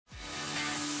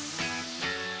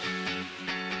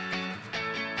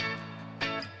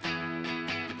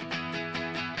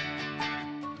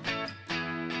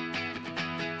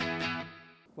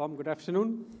Warm good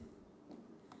afternoon.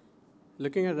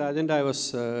 Looking at the agenda, I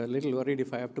was a little worried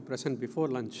if I have to present before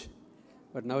lunch,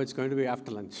 but now it's going to be after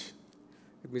lunch.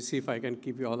 Let me see if I can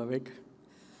keep you all awake.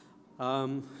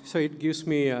 So it gives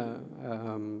me a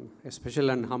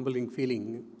special and humbling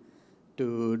feeling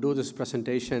to do this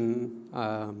presentation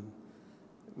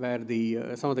where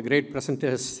some of the great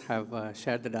presenters have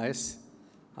shared the dais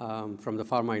from the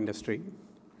pharma industry.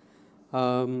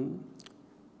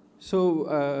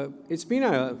 It's been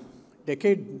a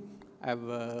decade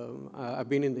I've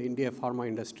been in the India pharma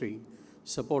industry,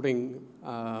 supporting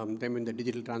them in the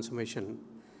digital transformation.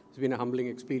 It's been a humbling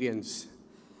experience.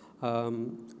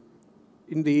 In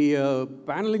the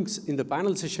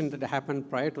panel session that happened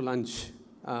prior to lunch,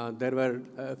 there were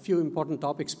a few important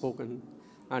topics spoken,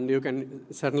 and you can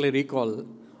certainly recall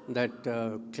that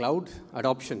cloud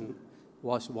adoption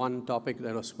was one topic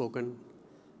that was spoken.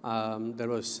 There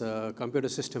was computer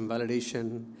system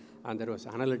validation, and there was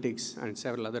analytics and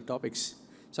several other topics.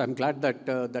 So I'm glad that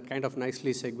that kind of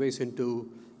nicely segues into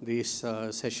this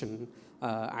session,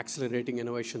 accelerating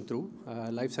innovation through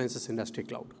life sciences industry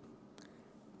cloud.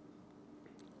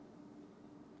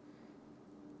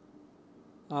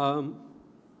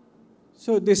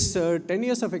 So this 10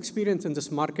 years of experience in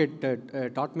this market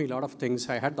taught me a lot of things.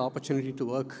 I had the opportunity to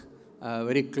work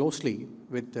very closely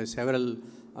with several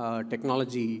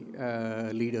technology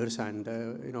leaders and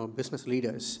business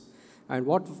leaders. And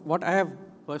what I have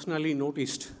personally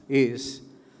noticed is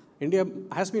India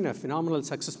has been a phenomenal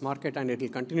success market, and it will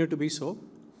continue to be so.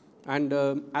 And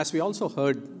as we also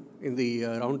heard in the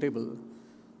roundtable,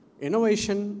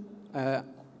 innovation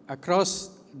across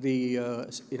the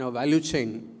value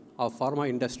chain of pharma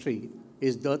industry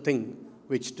is the thing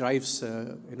which drives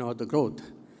the growth.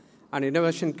 And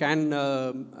innovation can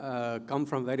come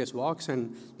from various walks,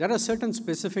 and there are certain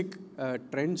specific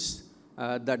trends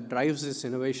that drives this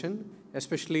innovation,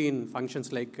 especially in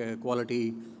functions like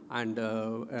quality and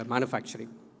manufacturing.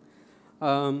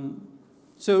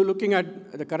 So looking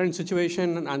at the current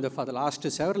situation and for the last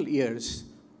several years,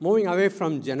 moving away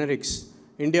from generics,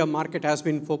 India market has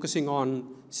been focusing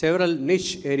on several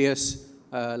niche areas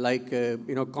like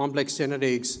complex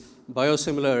generics,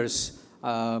 biosimilars,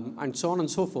 and so on and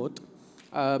so forth.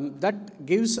 That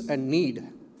gives a need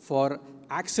for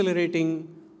accelerating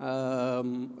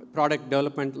product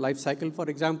development life cycle, for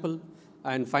example,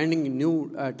 and finding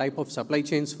new type of supply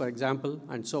chains, for example,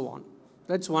 and so on.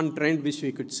 That's one trend which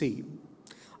we could see.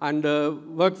 And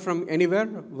work from anywhere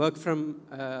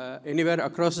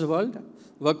across the world,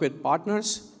 work with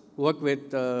partners, work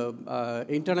with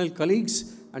internal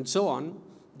colleagues, and so on.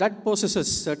 That poses us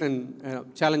certain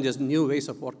challenges, new ways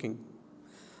of working.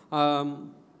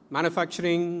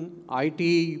 Manufacturing,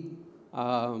 IT,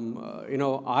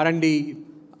 R&D,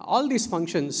 all these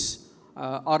functions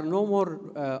are no more,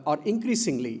 are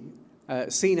increasingly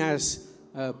seen as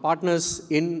partners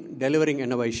in delivering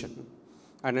innovation.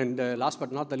 And then last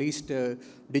but not the least,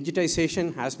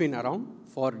 digitization has been around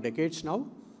for decades now.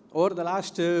 Over the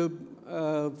last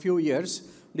few years,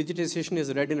 digitization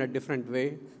is read in a different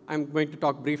way. I'm going to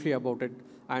talk briefly about it.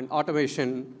 And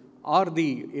automation are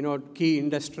the key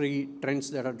industry trends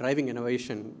that are driving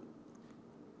innovation.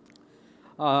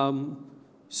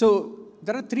 So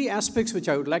there are three aspects which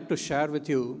I would like to share with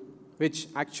you, which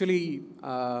actually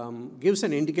gives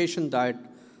an indication that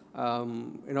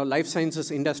life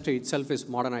sciences industry itself is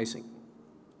modernizing.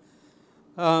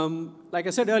 Like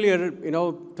I said earlier,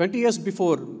 20 years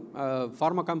before,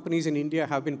 pharma companies in India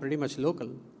have been pretty much local,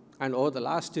 and over the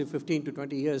last 15 to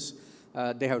 20 years,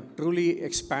 they have truly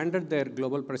expanded their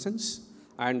global presence.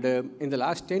 And in the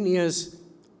last 10 years,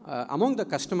 among the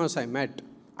customers I met,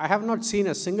 I have not seen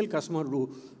a single customer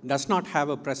who does not have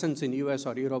a presence in US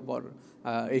or Europe or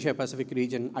Asia Pacific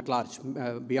region at large,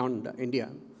 beyond India.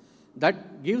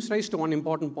 That gives rise to one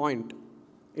important point.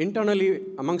 Internally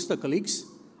amongst the colleagues,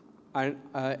 and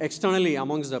externally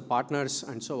amongst the partners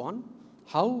and so on,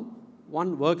 how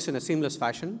one works in a seamless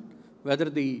fashion, whether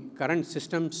the current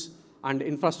systems and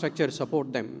infrastructure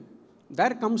support them.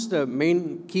 There comes the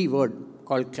main key word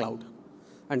called cloud.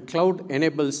 And cloud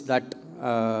enables that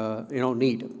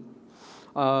need.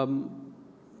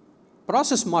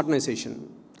 Process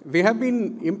modernization. We have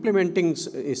been implementing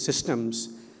systems,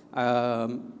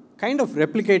 kind of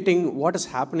replicating what is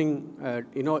happening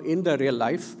in the real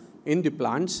life, in the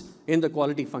plants, in the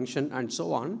quality function, and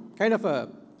so on. Kind of a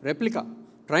replica,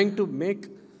 trying to make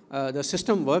the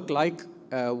system work like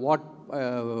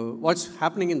what's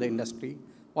happening in the industry,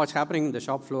 what's happening in the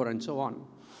shop floor, and so on.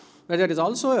 But there is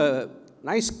also a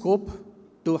nice scope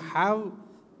to have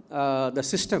the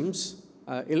systems,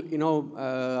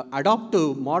 adopt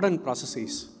to modern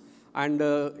processes. And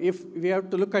if we have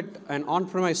to look at an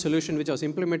on-premise solution which was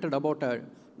implemented about a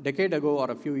decade ago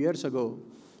or a few years ago,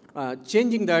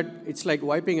 changing that, it's like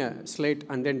wiping a slate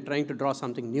and then trying to draw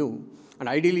something new. And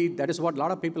ideally, that is what a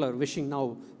lot of people are wishing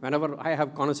now, whenever I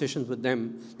have conversations with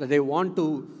them, that they want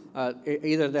to,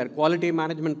 either their quality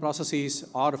management processes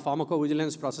or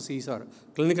pharmacovigilance processes or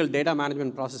clinical data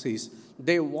management processes,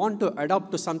 they want to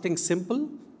adapt to something simple,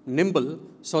 nimble,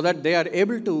 so that they are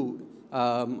able to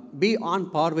be on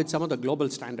par with some of the global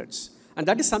standards. And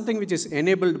that is something which is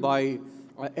enabled by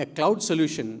a cloud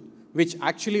solution which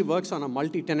actually works on a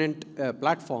multi-tenant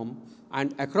platform.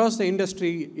 And across the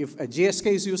industry, if a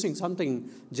GSK is using something,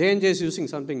 J&J is using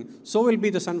something, so will be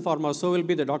the Sun Pharma, so will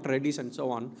be the Dr. Reddy's, and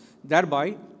so on.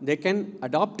 Thereby, they can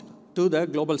adopt to the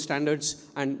global standards.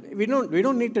 And we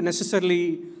don't need to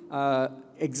necessarily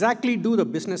exactly do the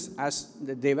business as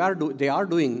they are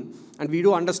doing. And we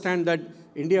do understand that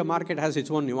India market has its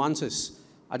own nuances.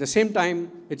 At the same time,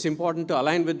 it's important to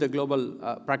align with the global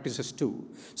practices too.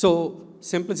 So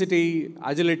simplicity,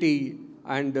 agility,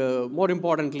 and more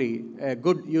importantly, a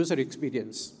good user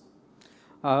experience.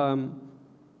 Over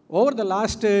the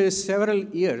last several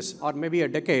years, or maybe a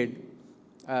decade,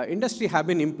 industry have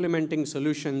been implementing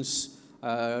solutions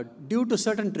due to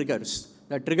certain triggers.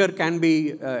 The trigger can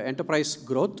be enterprise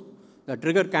growth. The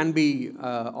trigger can be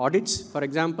audits, for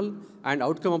example, and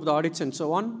outcome of the audits and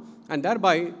so on. And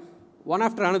thereby, one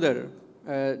after another,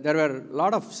 there were a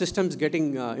lot of systems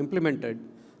getting implemented.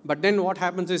 But then what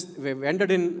happens is we've ended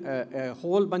in a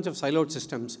whole bunch of siloed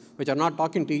systems which are not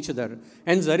talking to each other.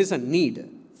 Hence, there is a need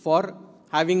for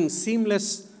having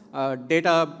seamless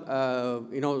data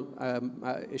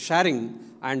sharing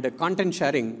and content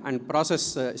sharing and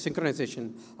process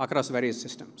synchronization across various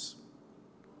systems.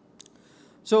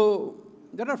 So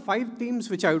there are 5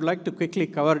 themes which I would like to quickly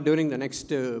cover during the next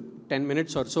 10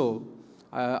 minutes or so.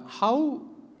 How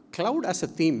cloud as a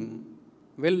theme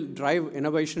will drive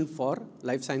innovation for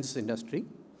life sciences industry.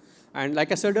 And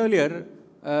like I said earlier,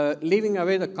 leaving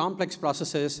away the complex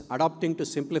processes, adopting to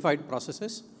simplified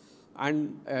processes,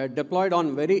 and deployed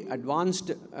on very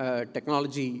advanced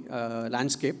technology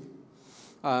landscape.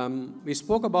 We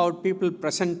spoke about people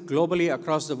present globally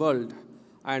across the world,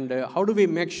 and how do we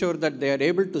make sure that they are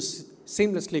able to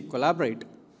seamlessly collaborate.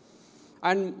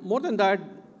 And more than that,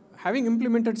 having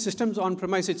implemented systems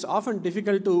on-premise, it's often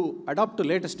difficult to adapt to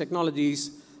latest technologies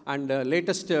and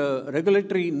latest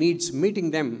regulatory needs,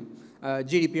 meeting them.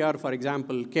 GDPR, for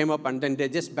example, came up and then they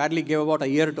just barely gave about a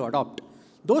year to adopt.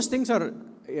 Those things are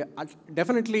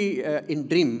definitely in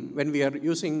dream when we are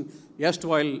using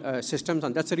erstwhile systems,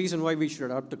 and that's the reason why we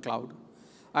should adopt to cloud.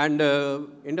 And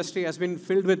industry has been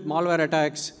filled with malware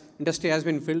attacks. Industry has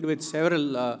been filled with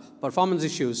several performance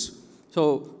issues.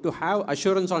 So to have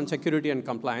assurance on security and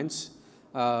compliance,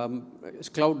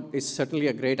 cloud is certainly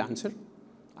a great answer.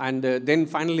 And then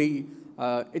finally,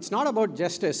 it's not about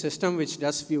just a system which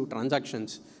does few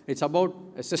transactions. It's about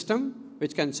a system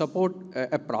which can support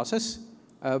a process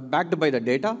backed by the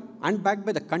data and backed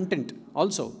by the content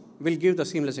also will give the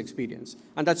seamless experience.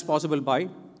 And that's possible by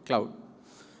cloud.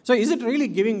 So is it really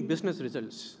giving business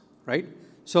results, right?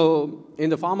 So in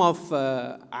the form of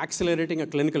accelerating a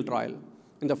clinical trial,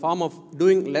 in the form of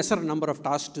doing lesser number of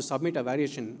tasks to submit a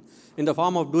variation, in the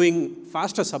form of doing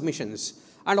faster submissions,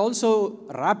 and also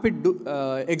rapid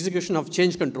execution of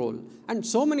change control, and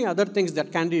so many other things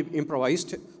that can be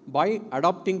improvised by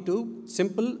adopting to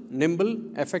simple, nimble,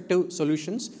 effective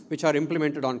solutions which are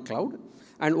implemented on cloud.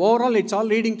 And overall, it's all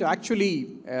leading to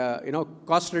actually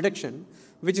cost reduction,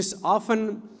 which is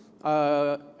often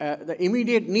the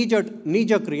immediate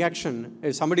knee-jerk reaction.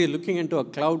 If somebody is looking into a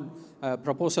cloud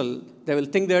proposal, they will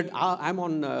think that I'm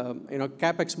on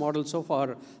CapEx model so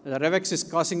far, the RevX is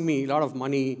costing me a lot of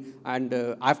money and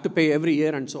I have to pay every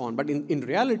year and so on. But in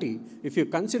reality, if you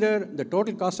consider the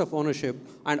total cost of ownership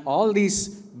and all these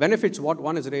benefits what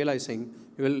one is realizing,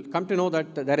 you will come to know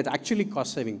that there is actually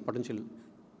cost saving potential.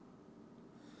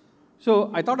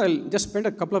 So I thought I'll just spend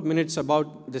a couple of minutes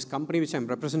about this company which I'm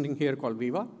representing here called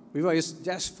Veeva. Veeva is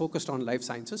just focused on life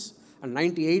sciences, and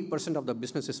 98% of the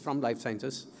business is from life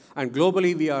sciences. And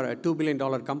globally, we are a $2 billion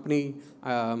company,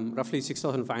 roughly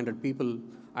 6,500 people,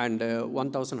 and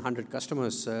 1,100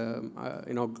 customers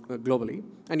globally.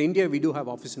 And India, we do have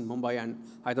office in Mumbai and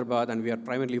Hyderabad, and we are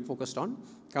primarily focused on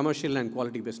commercial and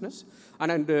quality business.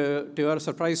 And to our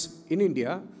surprise, in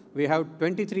India, we have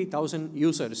 23,000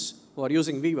 users who are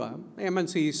using Veeva,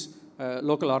 MNCs,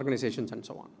 local organizations, and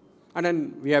so on. And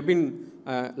then we have been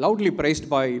loudly praised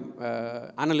by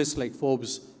analysts like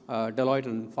Forbes, Deloitte,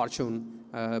 and Fortune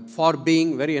for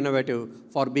being very innovative,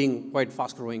 for being quite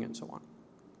fast-growing, and so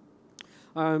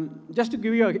on. Just to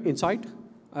give you an insight,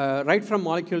 right from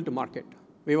molecule to market.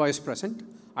 Veeva is present.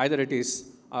 Either it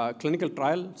is clinical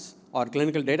trials or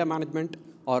clinical data management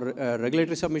or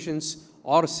regulatory submissions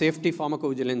or safety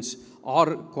pharmacovigilance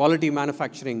or quality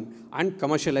manufacturing and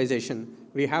commercialization.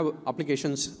 We have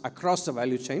applications across the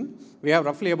value chain. We have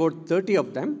roughly about 30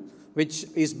 of them, which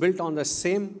is built on the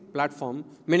same platform,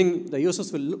 meaning the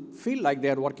users will feel like they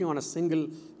are working on a single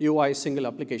UI, single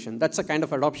application. That's the kind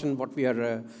of adoption what we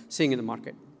are seeing in the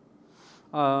market.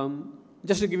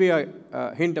 Just to give you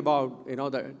a hint about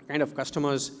the kind of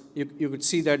customers, you could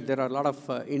see that there are a lot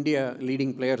of India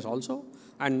leading players also,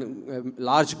 and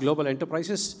large global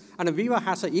enterprises. And Veeva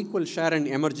has an equal share in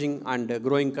emerging and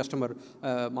growing customer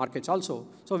markets also.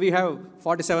 So we have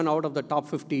 47 out of the top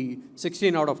 50,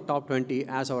 16 out of top 20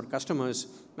 as our customers.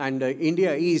 And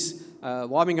India is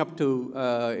warming up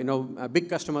to, big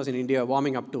customers in India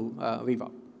warming up to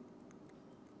Veeva.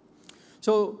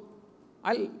 So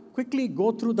I'll quickly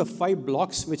go through the 5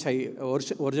 blocks which I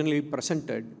originally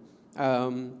presented.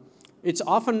 It's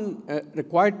often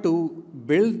required to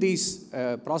build these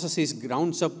processes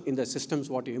grounds up in the systems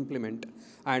what you implement.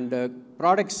 And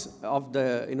products of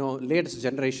the latest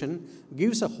generation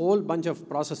gives a whole bunch of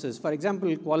processes. For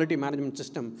example, quality management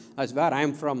system, as where I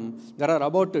am from, there are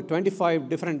about 25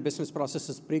 different business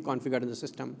processes pre-configured in the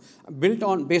system,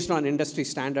 based on industry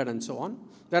standard and so on.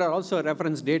 There are also a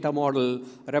reference data model,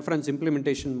 reference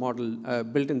implementation model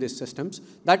built in these systems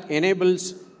that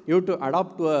enables you to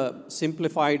adopt to a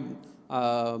simplified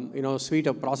suite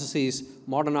of processes,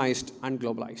 modernized and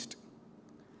globalized.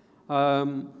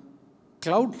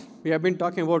 Cloud, we have been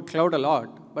talking about cloud a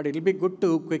lot, but it'll be good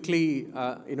to quickly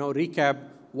recap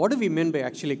what do we mean by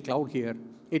actually cloud here.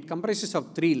 It comprises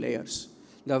of 3 layers.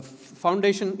 The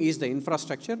foundation is the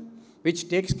infrastructure, which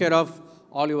takes care of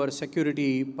all your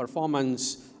security,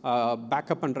 performance,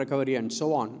 backup and recovery, and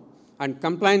so on. And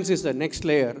compliance is the next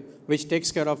layer, which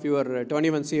takes care of your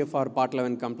 21 CFR Part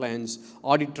 11 compliance,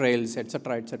 audit trails,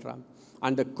 etc., etc.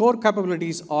 And the core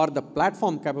capabilities are the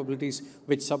platform capabilities,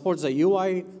 which supports the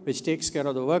UI, which takes care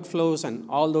of the workflows and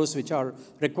all those which are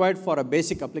required for a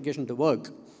basic application to work.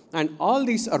 And all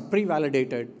these are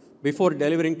pre-validated before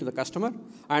delivering to the customer.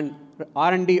 And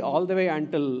R&D all the way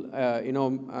until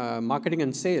marketing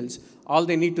and sales, all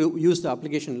they need to use the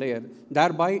application layer.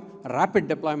 Thereby, rapid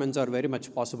deployments are very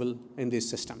much possible in these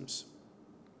systems.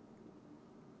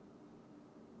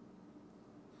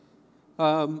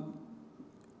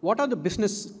 What are the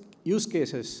business use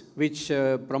cases which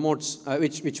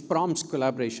which prompts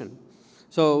collaboration?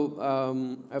 So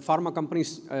pharma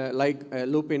companies like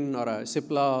Lupin or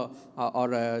Cipla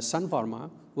or Sun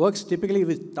Pharma works typically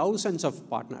with thousands of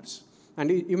partners. And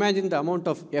imagine the amount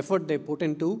of effort they put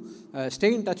into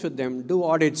stay in touch with them, do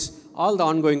audits, all the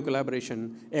ongoing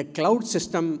collaboration. A cloud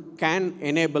system can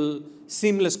enable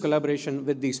seamless collaboration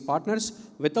with these partners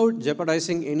without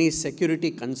jeopardizing any security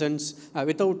concerns,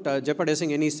 without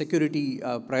jeopardizing any security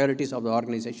priorities of the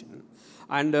organization.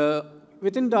 And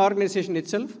within the organization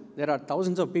itself, there are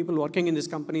thousands of people working in these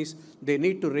companies. They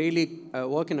need to really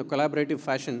work in a collaborative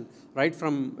fashion, right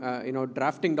from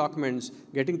drafting documents,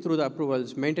 getting through the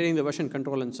approvals, maintaining the version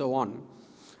control, and so on.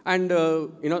 And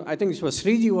I think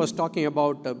Sriji was talking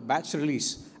about batch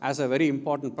release as a very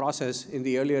important process in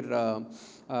the earlier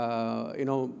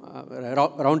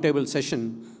roundtable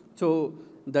session. So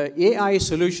the AI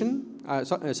solution,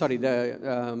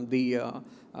 the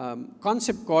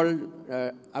concept called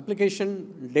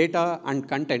application, data, and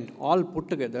content all put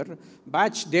together.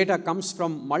 Batch data comes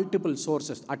from multiple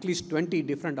sources, at least 20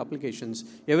 different applications.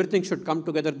 Everything should come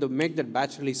together to make that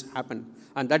batch release happen.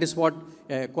 And that is what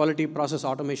quality process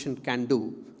automation can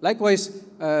do. Likewise,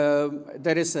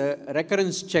 there is a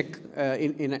recurrence check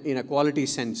in a quality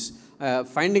sense,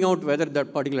 finding out whether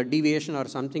that particular deviation or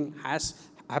something has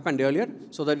happened earlier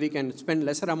so that we can spend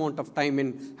lesser amount of time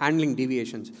in handling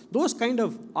deviations. Those kind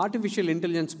of artificial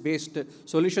intelligence-based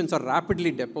solutions are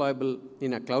rapidly deployable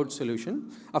in a cloud solution.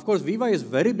 Of course, Veeva is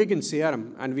very big in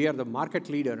CRM, and we are the market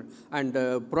leader. And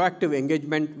proactive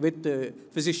engagement with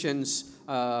physicians,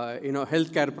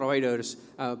 healthcare providers,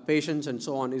 patients, and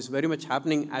so on is very much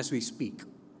happening as we speak,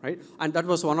 right? And that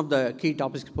was one of the key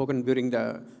topics spoken during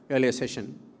the earlier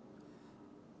session.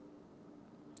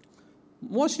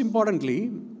 Most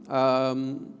importantly,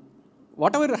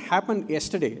 whatever happened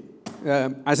yesterday,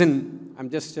 as in, I'm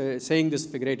just saying this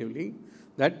figuratively,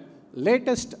 that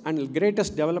latest and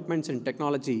greatest developments in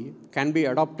technology can be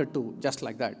adopted to just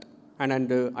like that.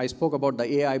 And I spoke about the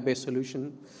AI-based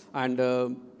solution. And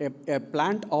a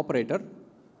plant operator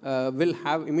will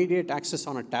have immediate access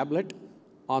on a tablet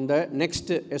on the next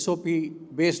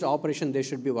SOP-based operation they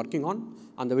should be working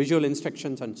on the visual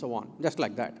instructions and so on, just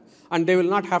like that. And they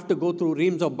will not have to go through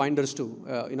reams of binders to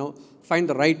find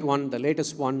the right one, the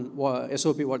latest one,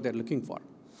 SOP, what they're looking for.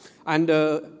 And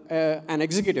an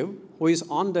executive who is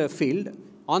on the field,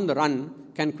 on the run,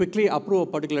 can quickly approve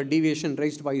a particular deviation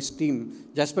raised by his team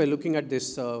just by looking at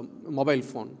this mobile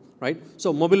phone, right?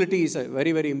 So mobility is a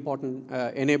very, very important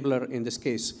enabler in this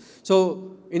case. So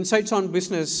insights on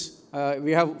business,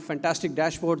 we have fantastic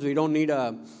dashboards. We don't need a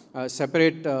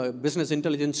separate business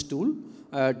intelligence tool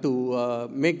to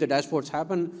make the dashboards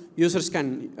happen. Users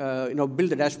can build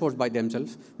the dashboards by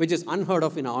themselves, which is unheard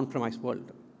of in an on-premise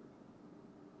world.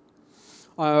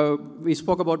 We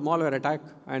spoke about malware attack,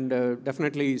 and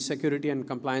definitely security and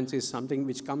compliance is something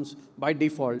which comes by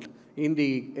default in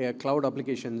the cloud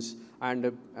applications,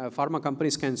 and pharma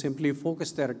companies can simply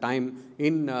focus their time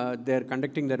in their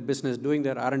conducting their business, doing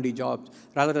their R&D jobs,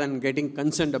 rather than getting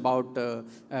concerned about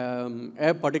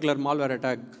a particular malware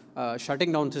attack,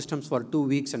 shutting down systems for 2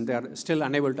 weeks and they are still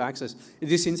unable to access.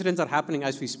 These incidents are happening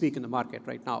as we speak in the market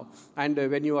right now. And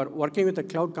when you are working with a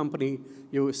cloud company,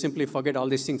 you simply forget all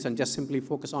these things and just simply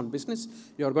focus on business.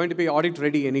 You are going to be audit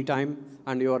ready anytime,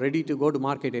 and you are ready to go to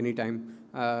market anytime,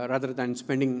 rather than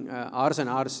spending hours and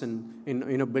hours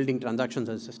in building transactions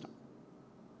as a system.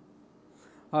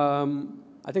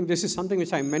 I think this is something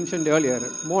which I mentioned earlier,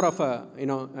 more of a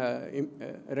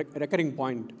recurring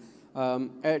point.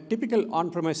 A typical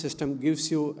on-premise system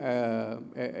gives you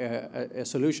a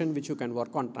solution which you can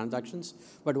work on transactions.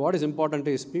 But what is important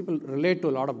is people relate to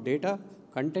a lot of data,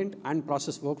 content, and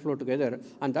process workflow together.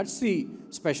 And that's the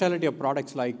specialty of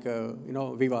products like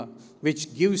Veeva,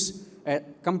 which gives a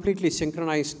completely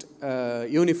synchronized,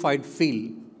 unified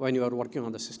feel when you are working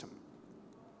on the system.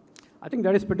 I think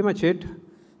that is pretty much it.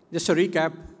 Just a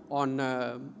recap on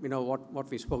what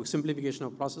we spoke: simplification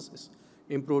of processes,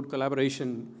 improved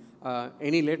collaboration,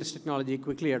 any latest technology,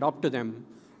 quickly adopt to them,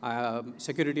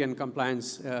 security and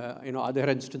compliance,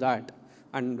 adherence to that,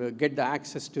 and get the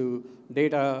access to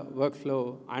data,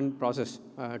 workflow, and process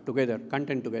together,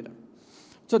 content together.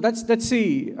 So that's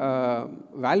the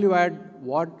value add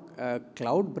what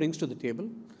cloud brings to the table,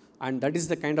 and that is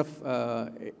the kind of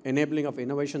enabling of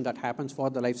innovation that happens for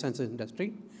the life sciences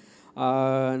industry.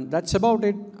 That's about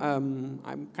it.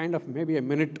 I'm kind of maybe a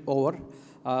minute over.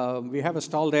 We have a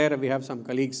stall there. We have some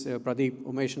colleagues, Pradeep,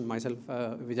 Umesh, and myself,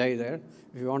 Vijay there.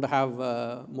 If you want to have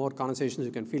more conversations,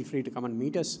 you can feel free to come and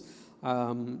meet us.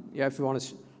 If you want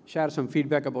to share some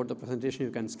feedback about the presentation,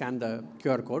 you can scan the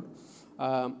QR code.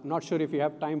 Not sure if you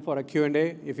have time for a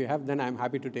Q&A. If you have, then I'm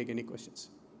happy to take any questions.